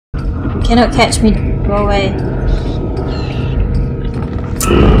cannot catch me. Go away.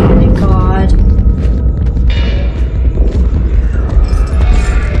 Oh my god.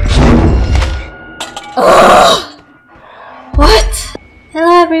 Ugh! What?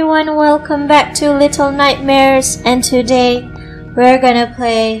 Hello everyone, welcome back to Little Nightmares, and today we're gonna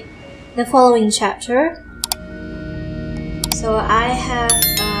play the following chapter. So I have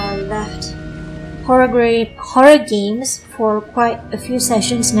left horror games for quite a few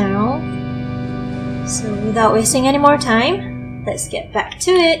sessions now. So without wasting any more time, let's get back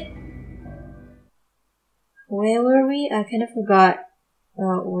to it. Where were we? I kind of forgot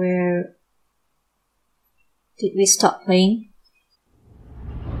where did we stop playing?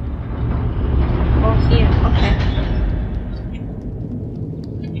 Oh, here. Okay.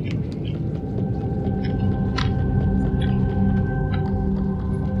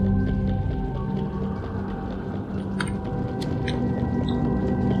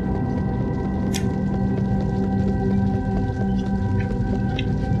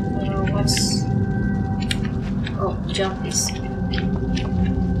 What's... Oh, jump is...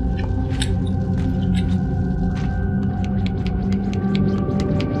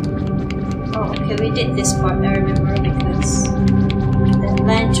 Okay, we did this part, I remember, because the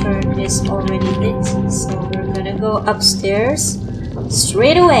lantern is already lit, so we're gonna go upstairs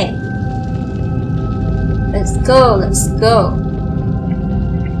straight away. Let's go, let's go.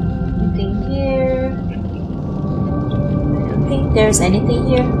 Anything here? I don't think there's anything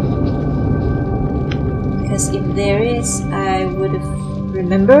here. Because if there is, I would have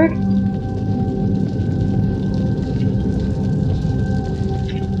remembered.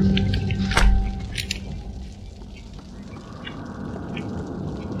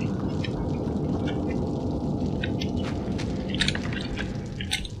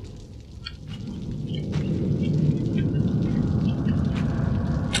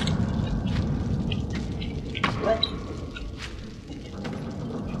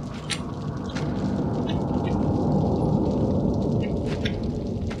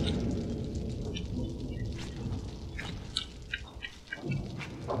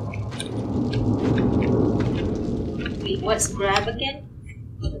 What's grab again?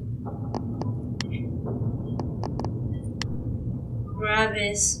 Grab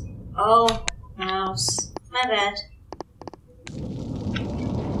is... Oh, mouse. My bad.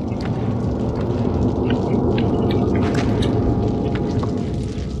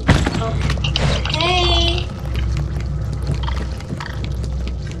 Okay.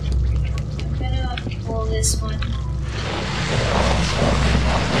 I'm gonna pull this one.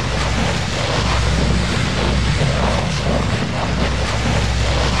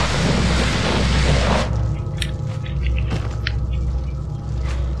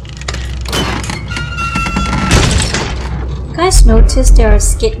 Guys, notice there are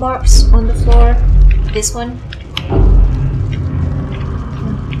skid marks on the floor. This one.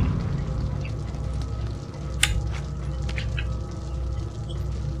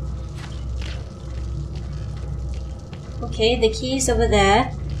 Okay, the key is over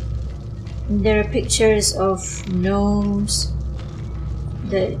there. And there are pictures of gnomes,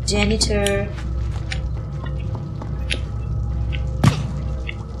 the janitor.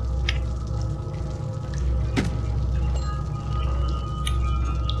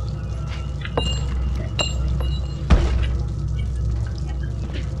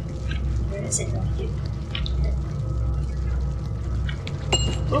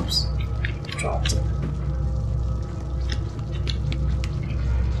 Oops, dropped it.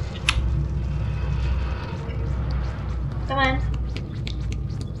 Come on.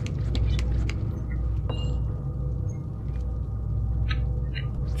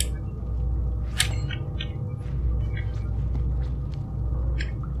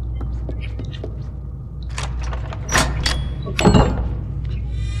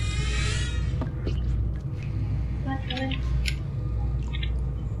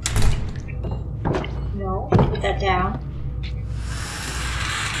 No, put that down.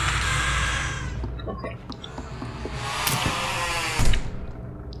 Okay.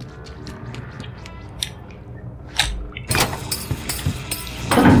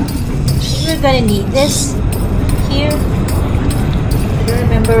 We're gonna need this here. I don't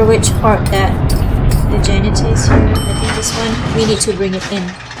remember which part that the janitor is here. I think this one. We need to bring it in.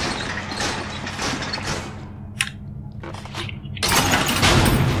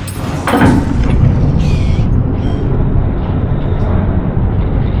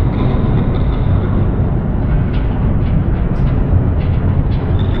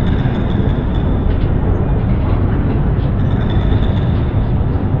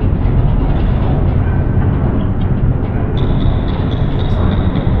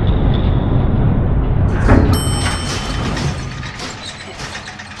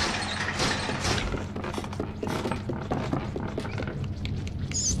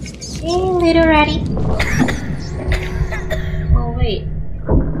 it already? Oh wait.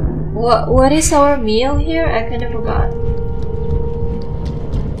 What is our meal here? I kind of forgot.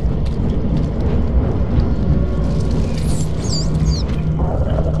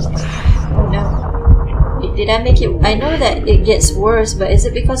 Oh no. Wait, did I make it? I know that it gets worse, but is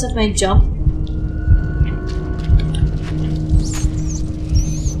it because of my jump?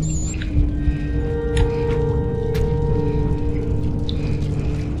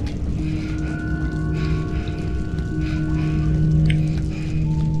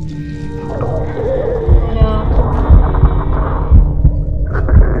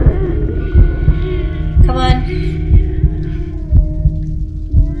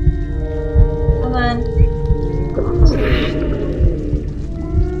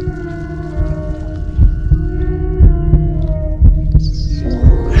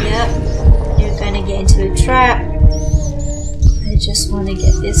 Trap. I just want to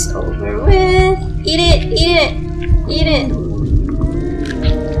get this over with. Eat it! Eat it! Eat it!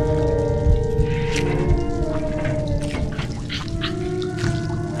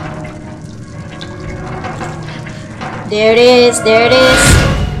 There it is! There it is!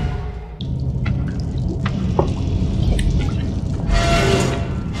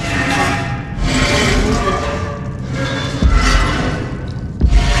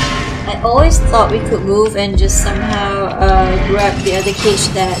 I always thought we could move and just somehow grab the other cage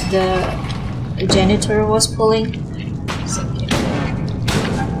that the janitor was pulling. So, okay.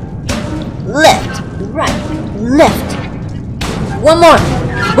 Left, right, left. One more.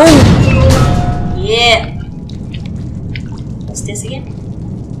 Boom. Yeah. What's this again?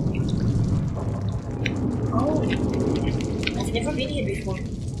 Oh, I've never been here before.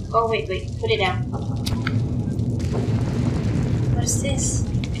 Oh wait, put it down. What is this?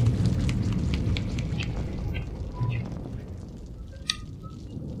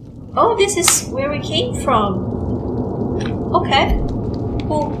 Oh, this is where we came from. Okay.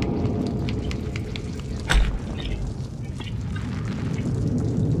 Cool.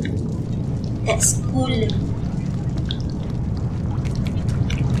 That's cool.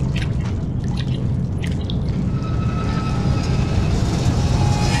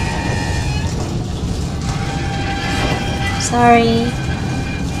 Sorry.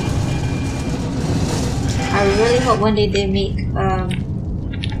 I really hope one day they make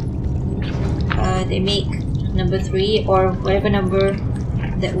number 3 or whatever number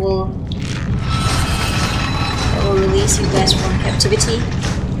that will release you guys from captivity.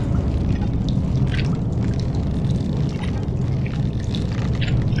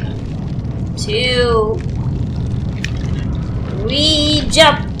 Two. We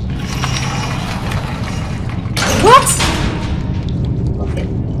jump. What? Okay.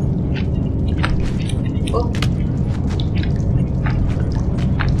 Oh.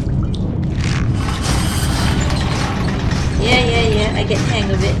 Yeah, I get the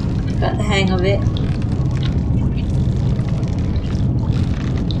hang of it. Got the hang of it.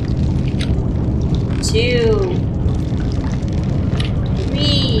 Two.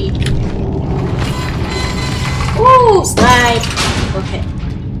 Three. Ooh, slide. Okay.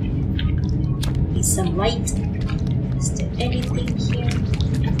 Need some light. Is there anything here?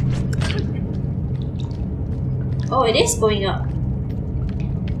 Oh, it is going up.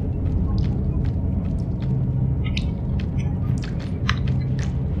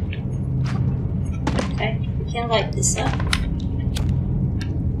 Can light this up.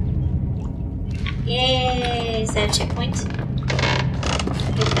 Yay! Is that a checkpoint? I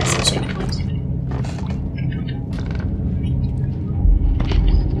think that's a checkpoint.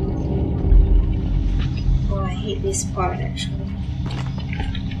 Oh, I hate this part actually.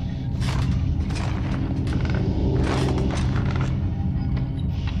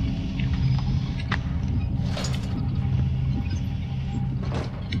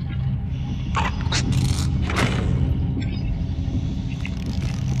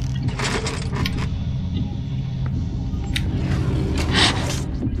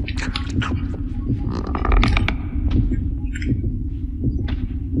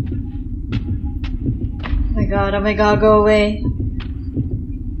 Oh my god, go away.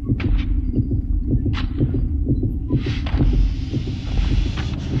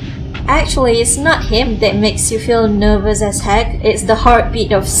 Actually, it's not him that makes you feel nervous as heck, it's the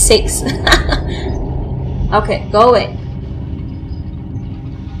heartbeat of 6. Okay, go away.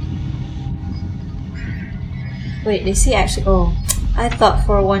 Wait, is he actually— oh, I thought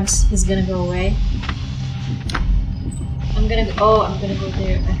for once he's gonna go away. I'm gonna go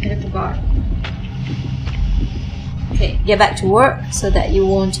there, I kind of forgot. Okay, get back to work so that you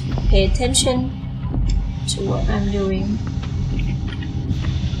won't pay attention to what I'm doing.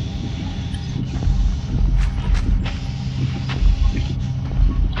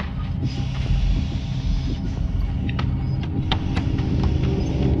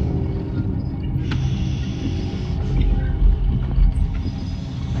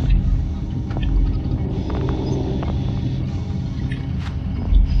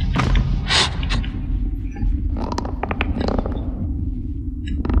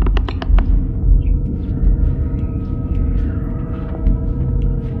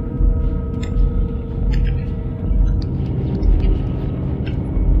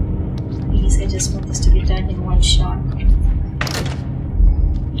 just want this to be done in one shot.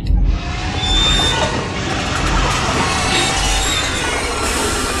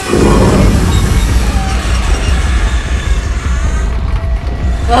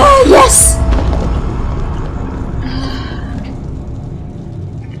 Oh, yes!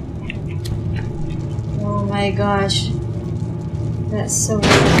 Oh my gosh. That's so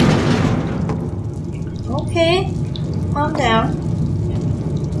weird. Okay, calm down.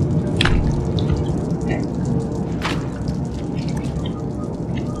 Okay.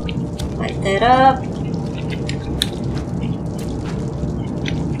 Light that up.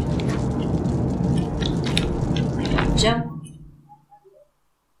 Jump.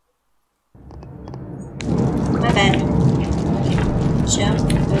 My bad. Jump.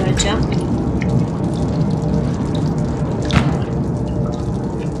 Jump.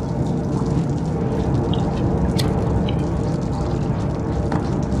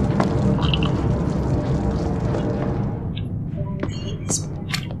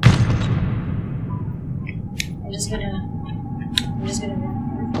 I'm just gonna run.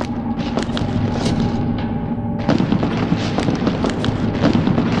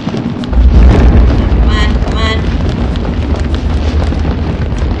 Come on.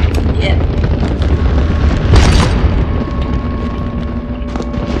 Yep.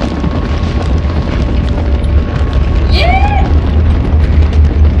 Yeah!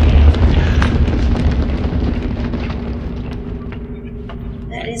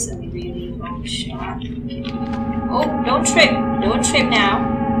 That is a really long shot. Oh, don't trip. Don't trip now.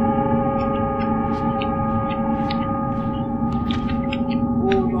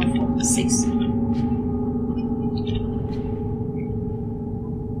 Oh, don't fall. 6.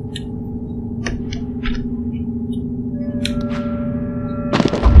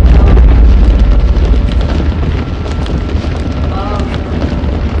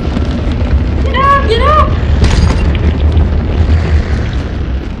 Get up!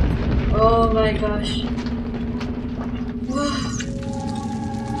 Oh my gosh.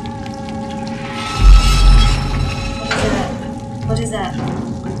 What is that?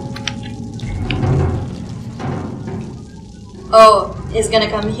 Oh, it's gonna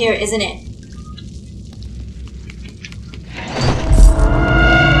come here, isn't it?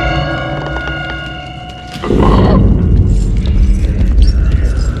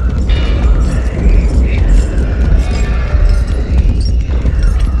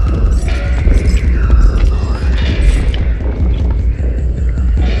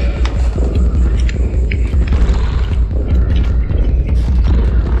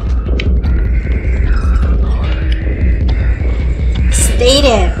 Stay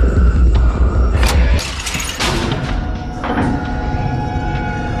there.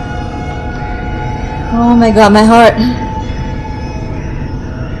 Oh my god, my heart. Oh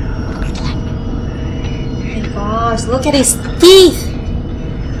my gosh, look at his teeth.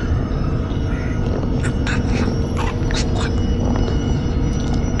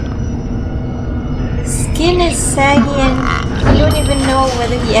 His skin is saggy and you don't even know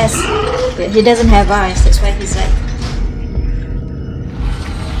whether he has... He doesn't have eyes, that's why he's like...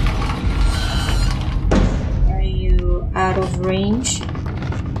 Are you out of range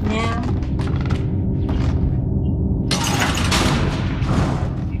now?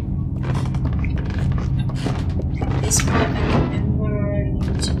 This part I remember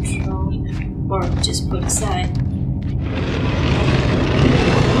to draw or just put aside.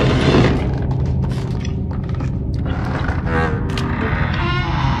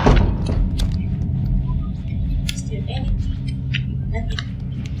 Still anything? Nothing.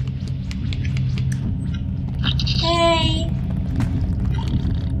 Hey!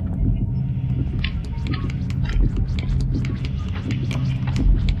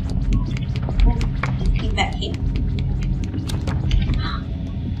 Oh, he came back here.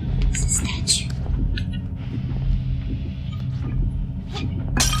 It's a statue.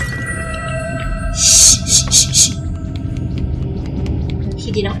 Shh, shh, shh, shh. He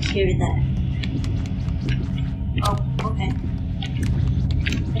did not hear that. Oh, okay.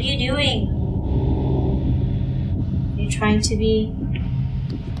 What are you doing? Are you trying to be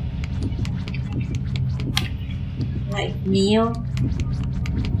like Neo?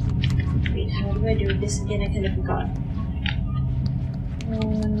 Wait, how do I do this again? I kind of forgot.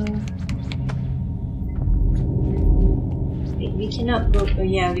 Wait, we cannot go. Oh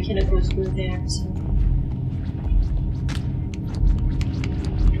yeah, we cannot go through there. So.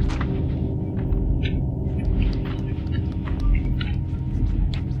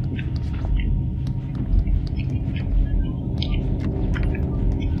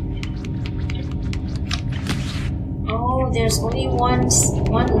 Oh, there's only one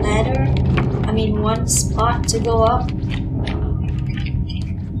ladder one spot to go up.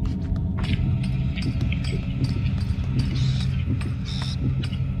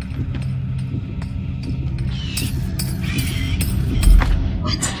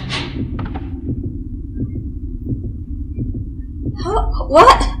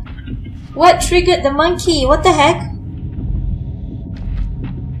 What? What triggered the monkey? What the heck?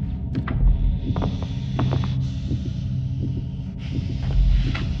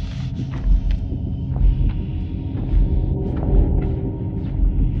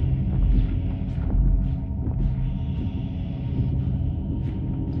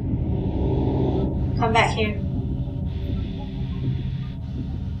 Come back here.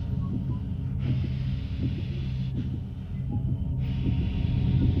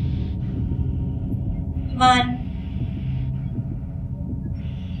 Come on.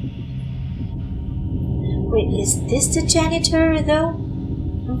 Wait, is this the janitor though?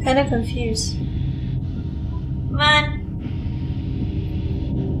 I'm kind of confused. Come on.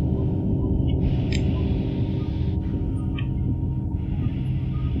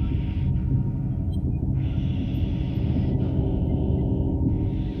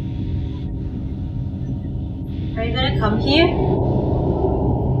 Are you gonna come here?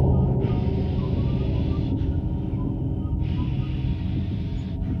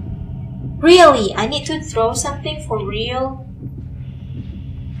 Really? I need to throw something for real?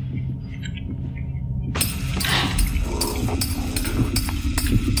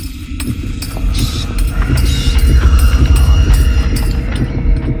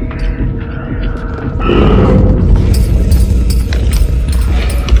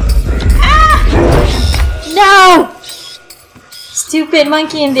 No! Stupid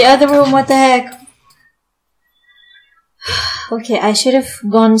monkey in the other room, what the heck? Okay, I should have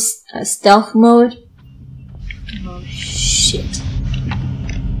gone stealth mode. Oh shit.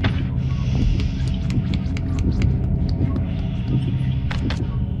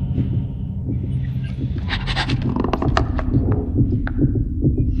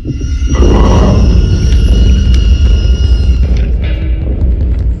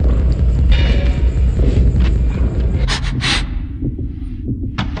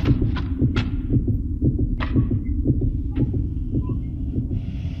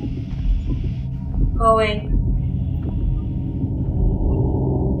 Go away.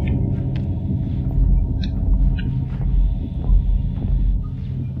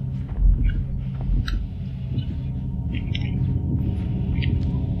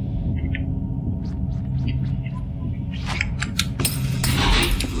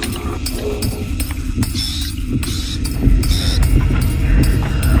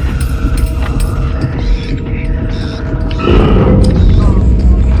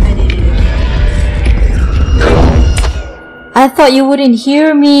 I thought you wouldn't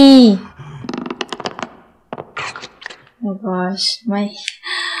hear me. Oh gosh, my...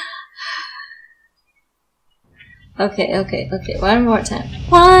 Okay, one more time.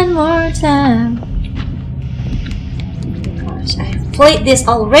 One more time. Oh gosh, I've played this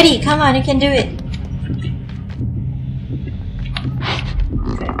already. Come on, you can do it.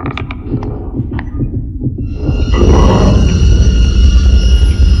 Okay.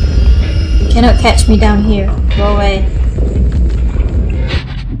 You cannot catch me down here. Go away.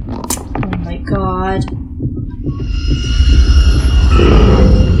 God.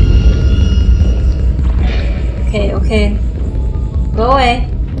 Okay. Go away.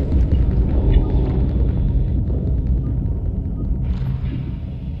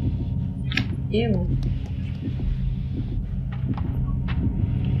 Ew.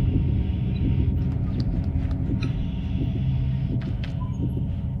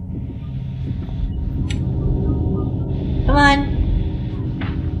 Come on.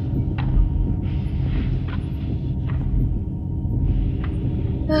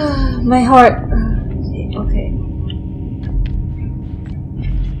 My heart. Okay.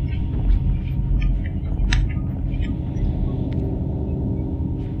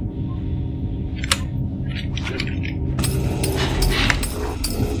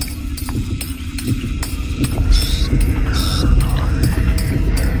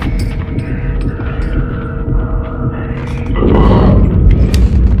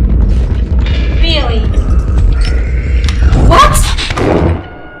 Really? What?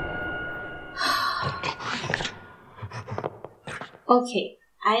 Okay,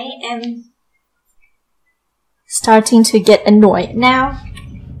 I am starting to get annoyed now.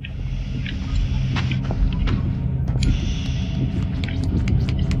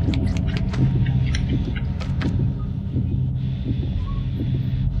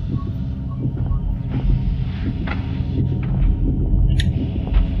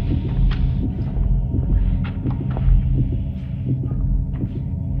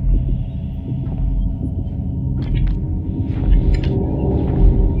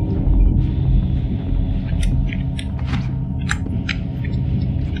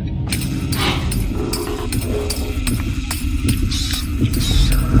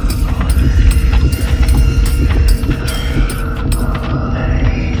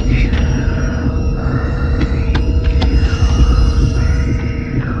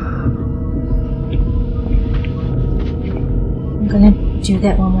 do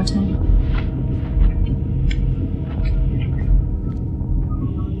that one more time.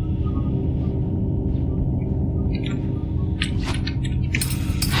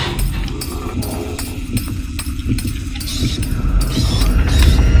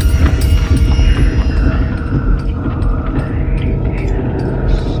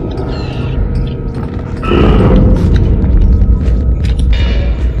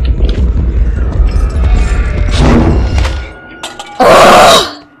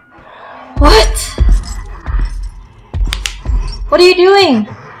 What are you doing?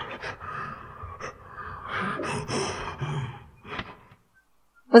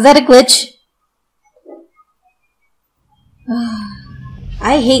 Was that a glitch?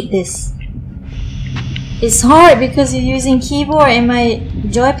 I hate this. It's hard because you're using keyboard and my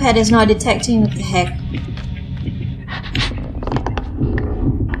joypad is not detecting what the heck.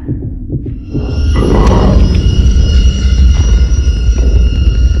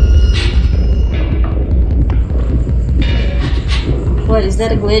 What, is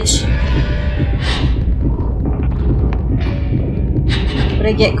that a glitch? Would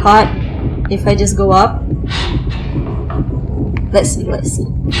I get caught if I just go up? Let's see, let's see.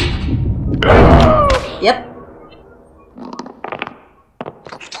 Yep.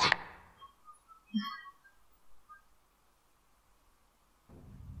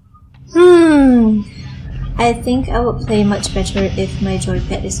 I think I would play much better if my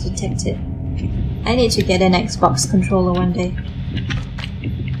joypad is detected. I need to get an Xbox controller one day.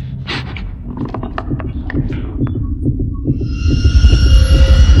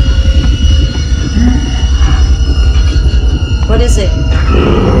 What is it?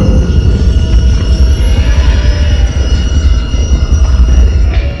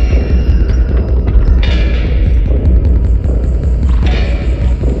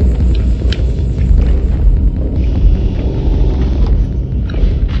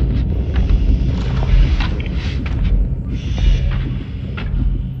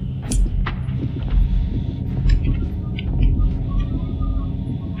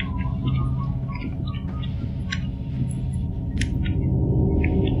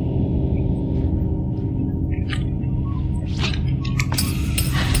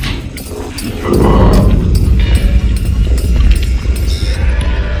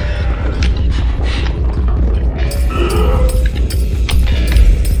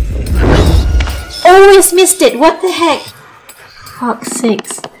 Always missed it, what the heck? Fuck's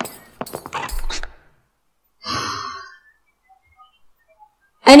sakes.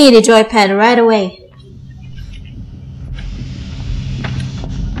 I need a joypad right away.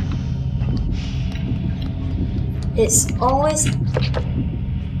 It's always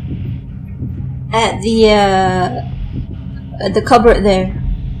at the cupboard there.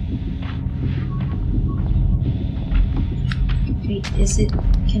 Wait, is it?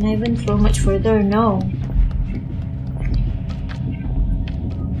 Can I even throw much further? No.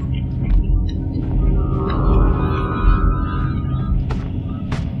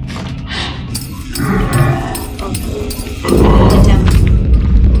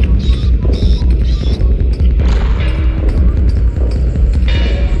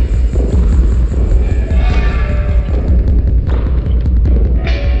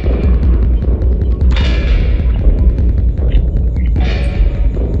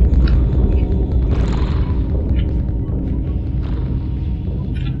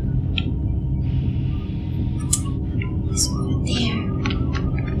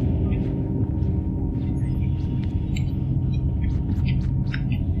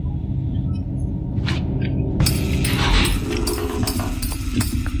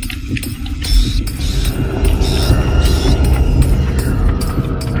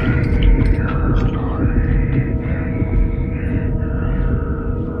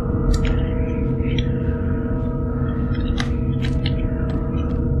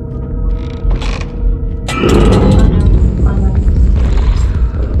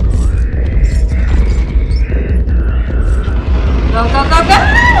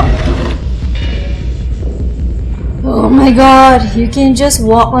 Oh my god, you can just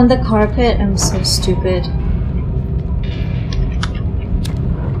walk on the carpet? I'm so stupid.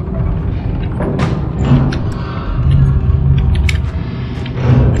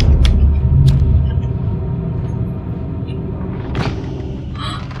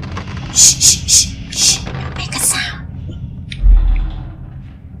 Shh, shh, shh, shh. Make a sound.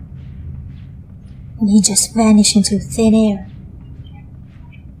 And he just vanished into thin air.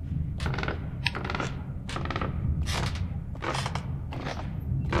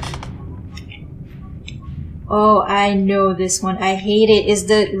 Oh, I know this one. I hate it. It's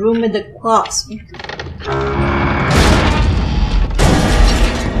the room with the clocks.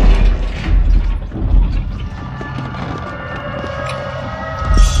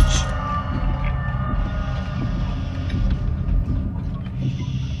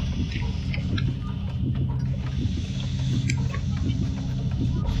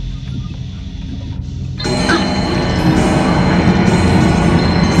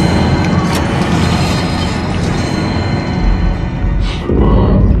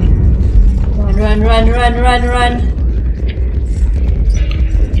 run, run, run, run, run.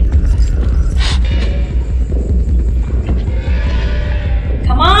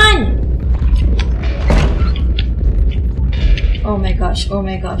 Come on! Oh my gosh, oh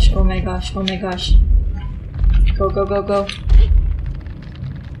my gosh, oh my gosh, oh my gosh. Go, go, go, go.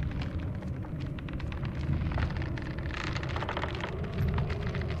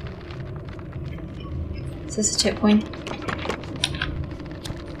 Is this a checkpoint?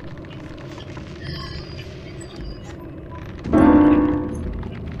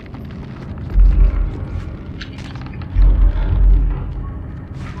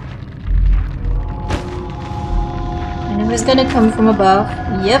 I know it's gonna come from above.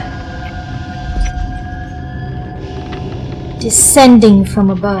 Yep. Descending from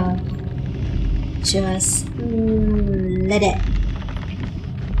above. Just let it.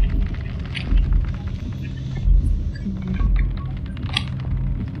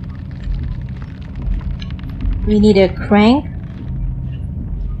 We need a crank.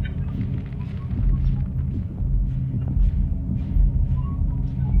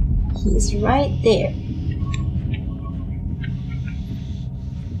 He's right there.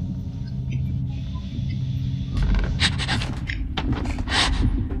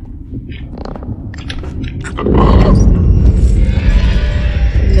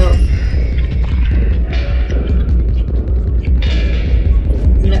 No.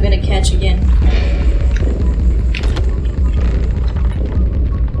 I'm not gonna catch again.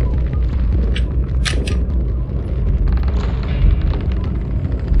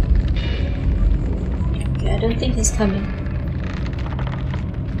 I don't think he's coming.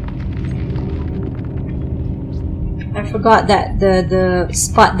 I forgot that the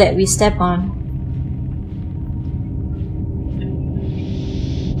spot that we step on.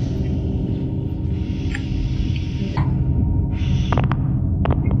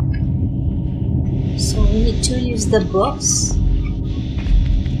 So we need to use the books.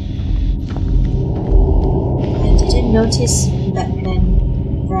 I didn't notice back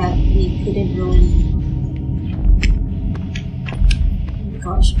then that we couldn't really.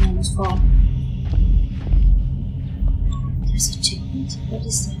 Gosh, I almost fall. There's a checkpoint? What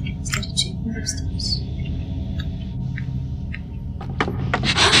is that? Is that a checkpoint upstairs?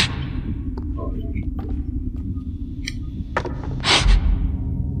 Oh no.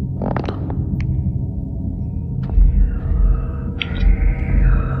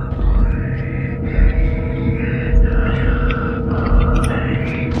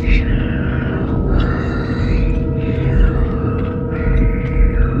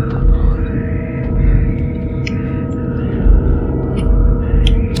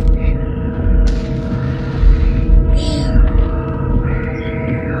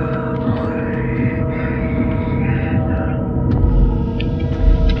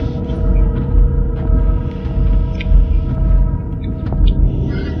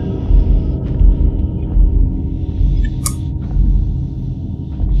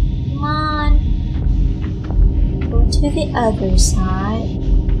 To the other side.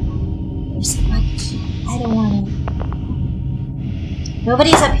 There's a monkey. I don't want it.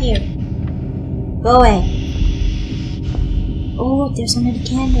 Nobody's up here. Go away. Oh, there's another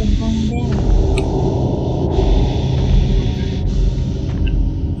candle going there.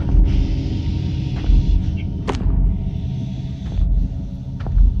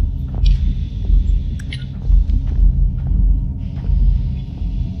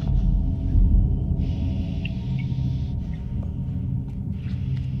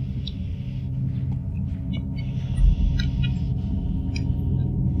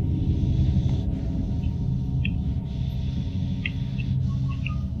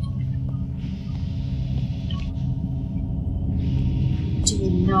 Do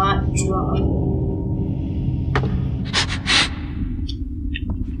not draw.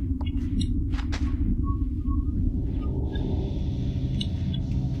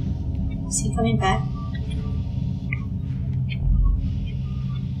 Is he coming back?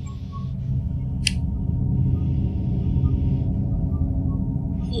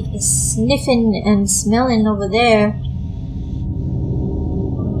 He is sniffing and smelling over there.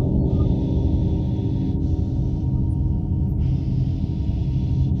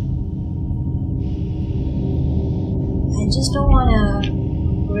 I just don't want to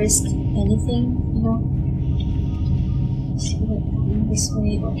risk anything, you know. See what going this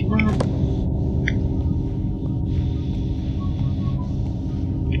way or not.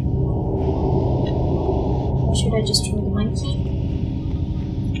 Or should I just throw the monkey?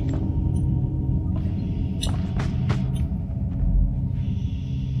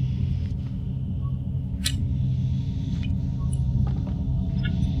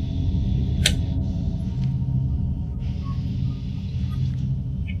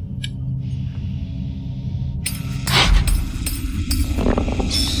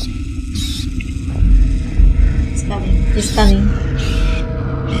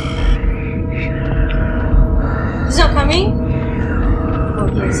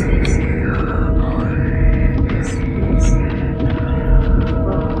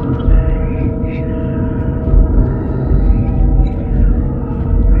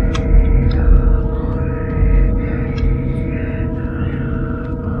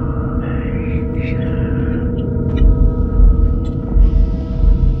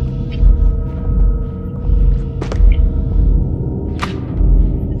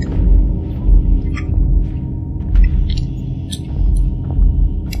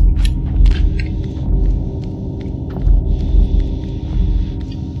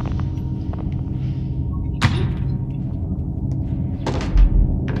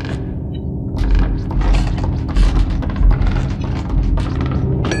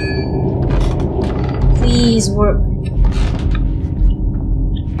 his work.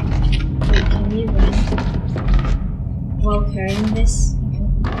 Wait, can we run while carrying this?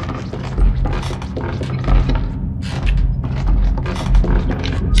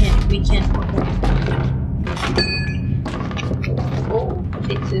 We can't open. Oh,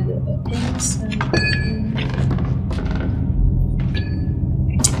 okay, to the inside.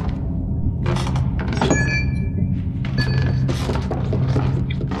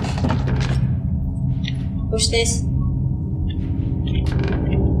 Push this.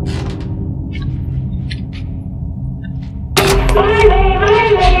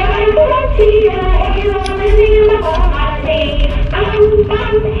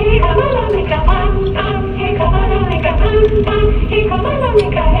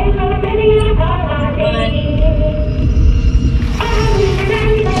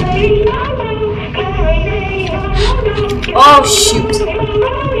 Oh shoot!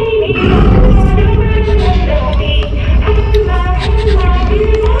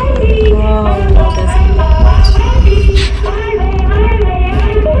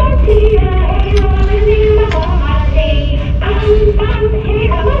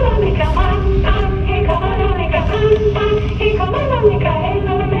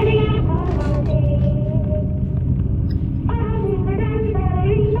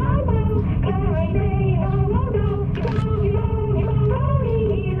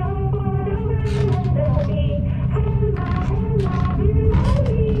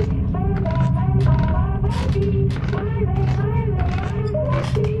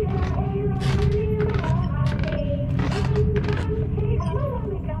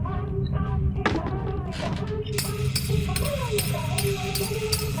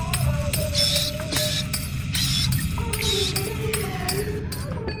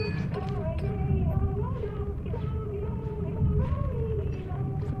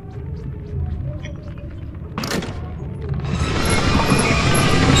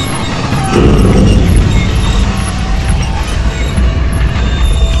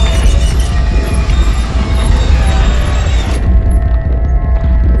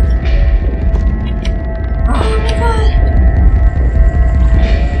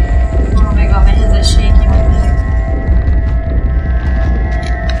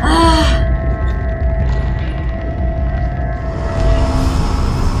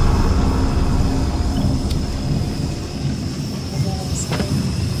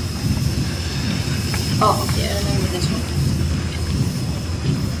 Oh, okay, I remember this one.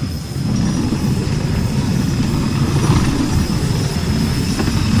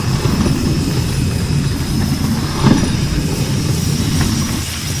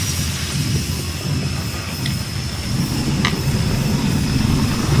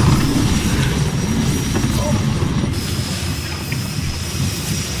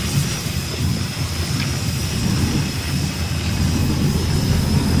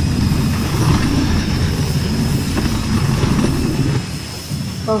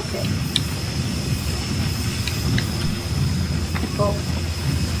 Okay. Oh,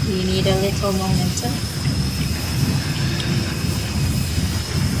 you need a little momentum.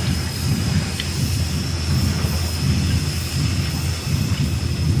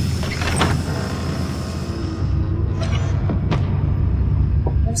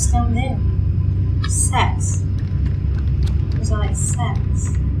 What's down there? Sacks. Those are like sacks.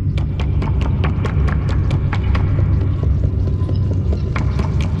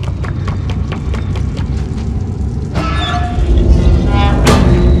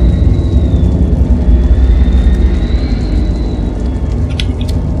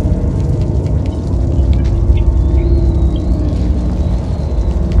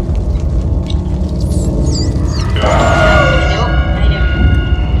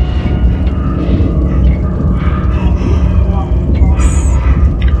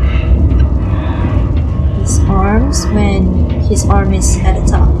 When his arm is at the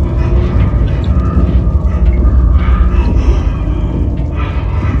top.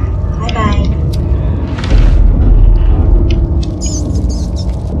 Bye bye.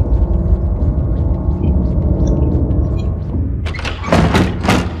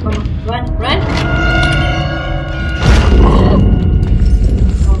 Come on, run, run!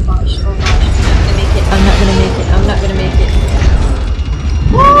 Oh gosh, I'm not gonna make it, I'm not gonna make it.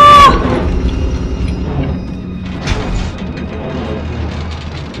 Whoa!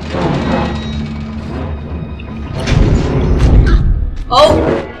 Oh!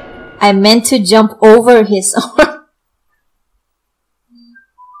 I meant to jump over his arm.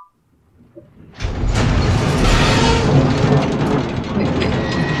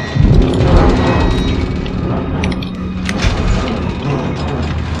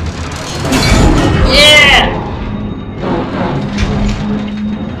 Yeah!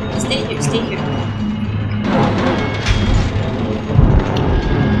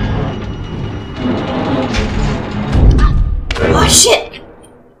 shit!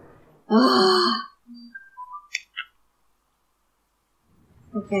 Ah.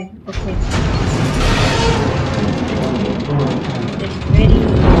 Okay, okay. Get ready.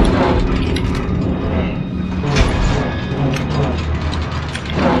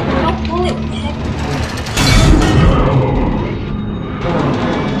 Oh, pull it! What the heck?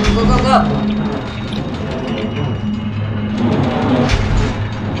 Go, go, go!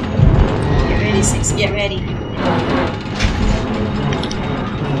 Get ready, 6. Get ready.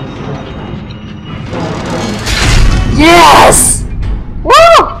 Yes! Woo!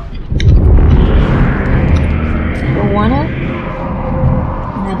 Don't wanna.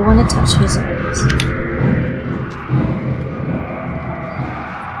 And I don't wanna touch his eyes.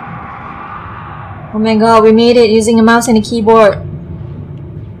 Oh my god, we made it using a mouse and a keyboard.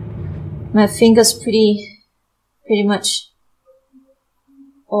 My fingers pretty much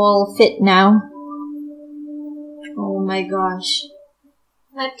all fit now. Oh my gosh.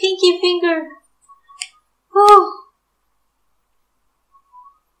 My pinky finger. Oh.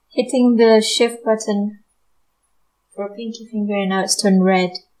 Hitting the shift button for pinky finger and now it's turned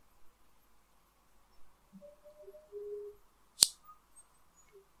red.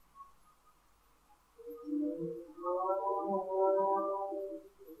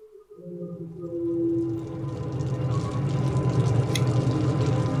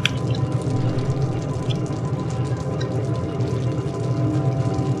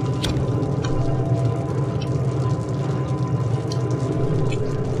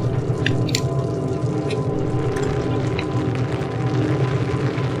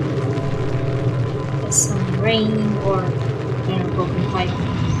 Rain or broken pipe.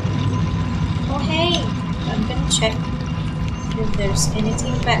 Oh hey, I'm gonna check if there's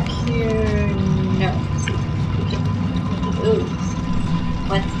anything back here. No. Ooh,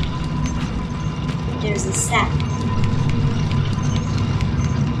 what? There's a sack.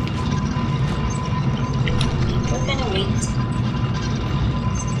 We're gonna wait.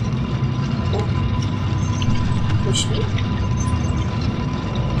 Oh. Push me.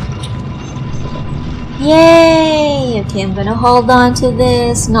 Yay! Okay, I'm gonna hold on to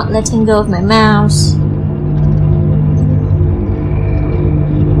this, not letting go of my mouse.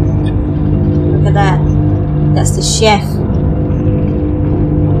 Look at that. That's the chef.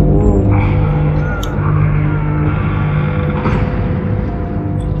 Ooh.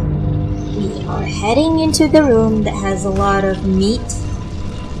 We are heading into the room that has a lot of meat,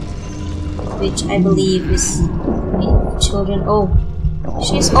 which I believe is meat for children. Oh,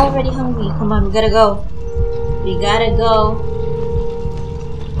 she's already hungry. Come on, we gotta go. We gotta go.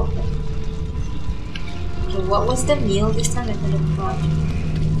 Okay. Okay, what was the meal this time? I kind of forgot.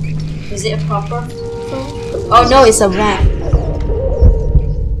 Was it a proper food? Oh no, it's a rat.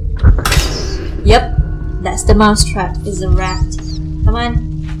 Yep, that's the mouse trap. It's a rat. Come on.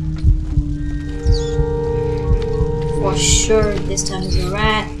 For sure, this time it's a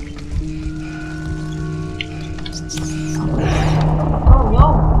rat. Oh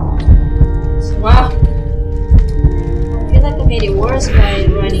no. Wow. I made it worse by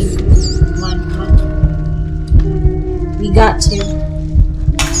running. Come on, come on. We got to.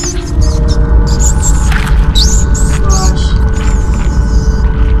 Gosh.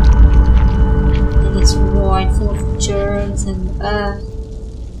 And it's worn, full of germs and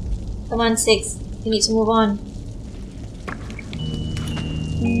come on, 6. We need to move on.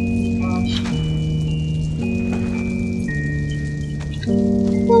 Gosh.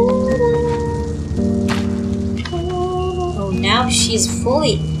 Now she's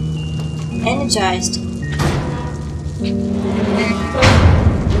fully energized.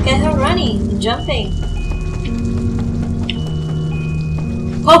 Look at her running and jumping.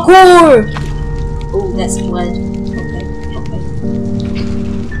 Parkour! Oh, that's blood. Okay, okay.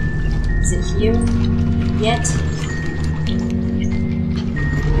 Is it here yet?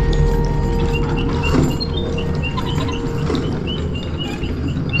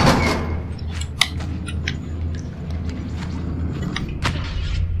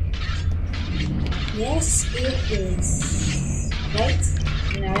 Yes, it is. Right?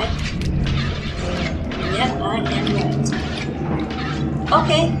 Am I right? Yep, I am right.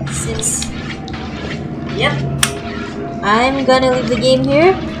 Okay, since... Yep. I'm gonna leave the game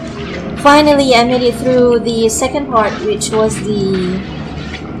here. Finally, I made it through the second part, which was the...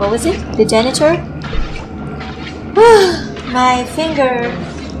 What was it? The janitor? My finger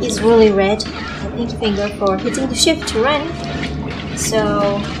is really red. My pinky finger for hitting the shift to run.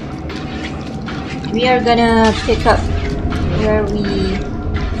 So... we are gonna pick up where we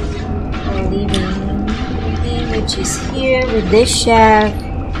are leaving, which is here with this chef.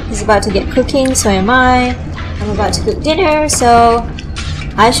 He's about to get cooking, so am I. I'm about to cook dinner, so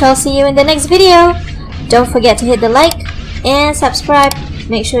I shall see you in the next video. Don't forget to hit the like and subscribe.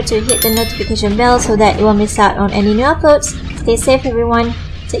 Make sure to hit the notification bell so that you won't miss out on any new uploads. Stay safe everyone.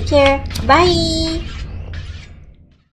 Take care. Bye!